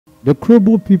The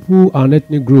Krobo people are an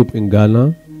ethnic group in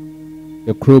Ghana.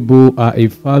 The Krobo are a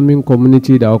farming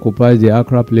community that occupies the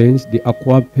Accra Plains, the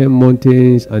Akwa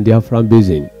Mountains, and the Afram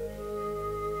Basin.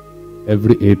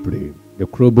 Every April, the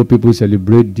Krobo people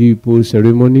celebrate Dipo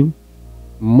ceremony,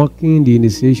 marking the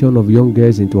initiation of young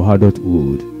girls into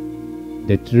adulthood.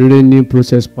 The training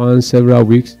process spans several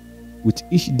weeks, with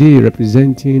each day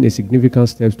representing a significant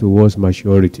step towards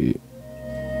maturity.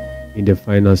 In the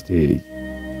final stage,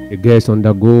 the girls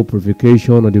undergo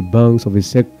purification on the banks of a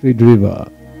sacred river,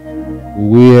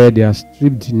 where they are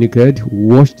stripped naked,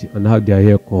 washed, and have their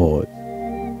hair cut.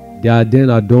 They are then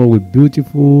adorned with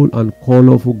beautiful and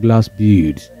colorful glass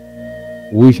beads,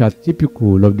 which are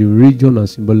typical of the region and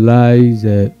symbolize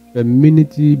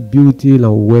femininity, beauty,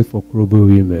 and wealth for Krobo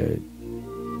women.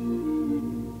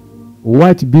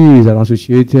 White beads are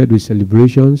associated with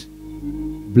celebrations,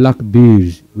 black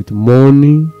beads with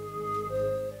mourning,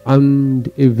 and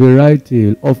a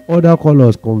variety of other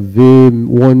colors convey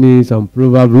warnings and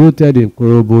proverbs rooted in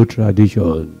Krobo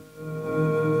tradition.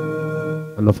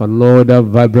 And of another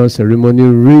vibrant ceremony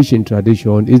rich in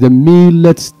tradition is the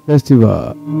Millet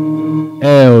Festival,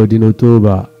 held in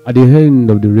October at the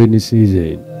end of the rainy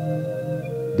season.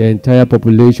 The entire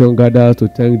population gathers to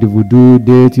thank the voodoo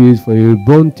deities for a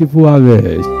bountiful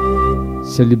harvest,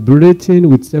 celebrating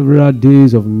with several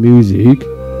days of music,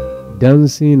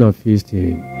 dancing, and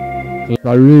feasting.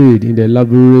 Parade in the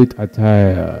elaborate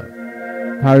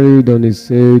attire, carried on a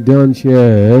sedan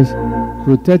chairs,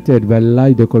 protected by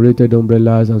light decorated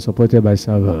umbrellas and supported by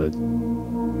servants.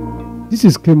 This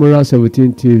is Kemora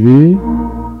 17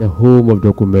 TV, the home of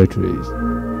documentaries.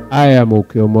 I am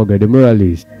Okeomoga, the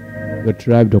moralist, your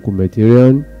tribe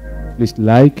documentarian. Please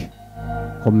like,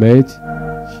 comment,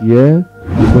 share,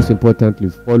 and most importantly,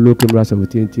 follow Kemora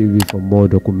 17 TV for more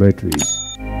documentaries,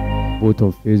 both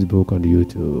on Facebook and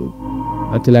YouTube.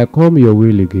 Until I come your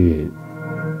way again,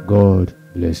 God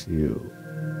bless you.